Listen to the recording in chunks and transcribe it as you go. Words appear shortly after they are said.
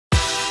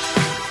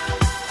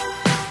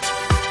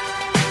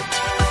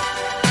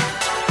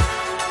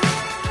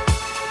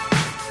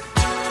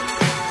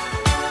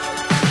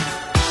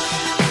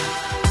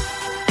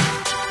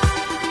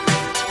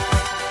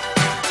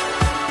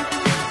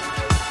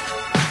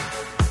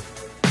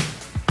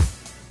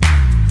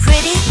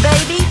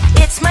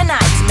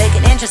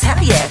interest,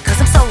 hell yeah,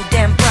 cause I'm so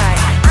damn bright.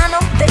 I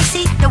know they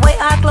see the way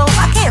I glow,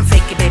 I can't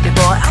fake it, baby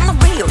boy, I'm the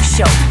real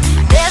show.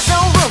 There's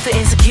no room for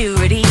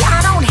insecurity,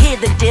 I don't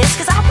hear the diss,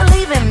 cause I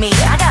believe in me.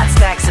 I got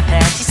stacks of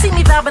cash, you see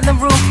me vibing the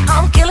room,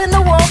 I'm killing the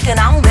walk and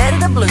I'm ready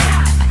to bloom.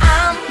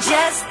 I'm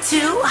just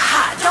too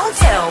hot, don't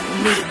tell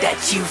me that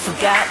you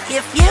forgot.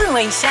 If you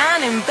ain't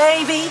shining,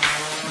 baby,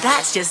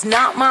 that's just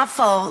not my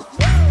fault.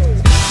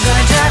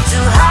 Gonna drive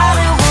to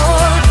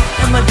Hollywood,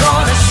 and we're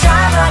gonna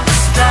shine like the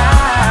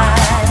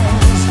stars.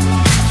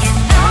 You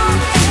know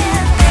it,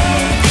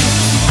 baby.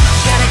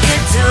 Gotta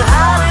get to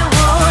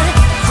Hollywood,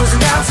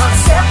 cruising down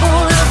Sunset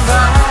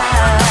Boulevard.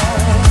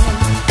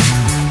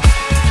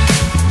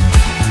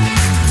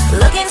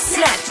 Looking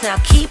snatched, now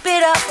keep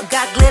it up.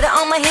 Got glitter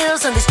on my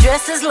heels and this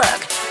dress is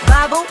luck.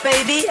 Bible,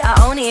 baby,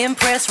 I only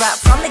impress right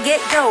from the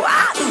get-go.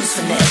 I ooze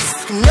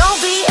finesse. No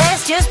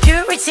BS, just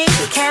purity.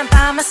 You can't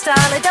buy my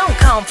style, it don't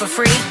come for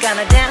free.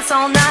 Gonna dance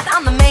all night,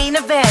 I'm the main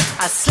event.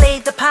 I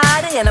slayed the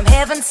party and I'm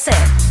heaven sent.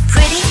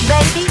 Pretty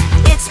baby,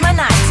 it's my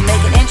night to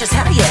make an interest,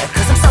 hell yeah,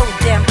 cause I'm so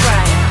damn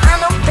bright. I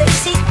know they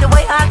see the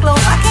way I glow,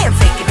 I can't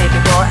fake it, baby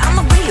boy, I'm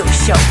the real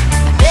show.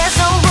 There's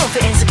no room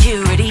for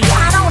insecurity,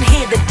 I don't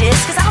hear the diss,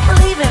 cause I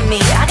believe in me.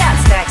 I got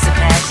stacks of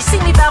cash, you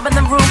see me vibing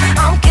the room,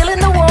 I'm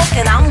killing the walk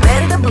and I'm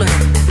ready to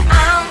bloom.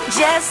 I'm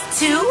just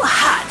too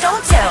hot,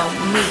 don't tell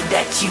me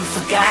that you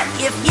forgot.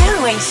 If you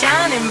ain't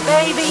shining,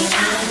 baby,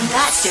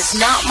 that's just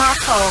not my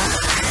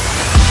fault.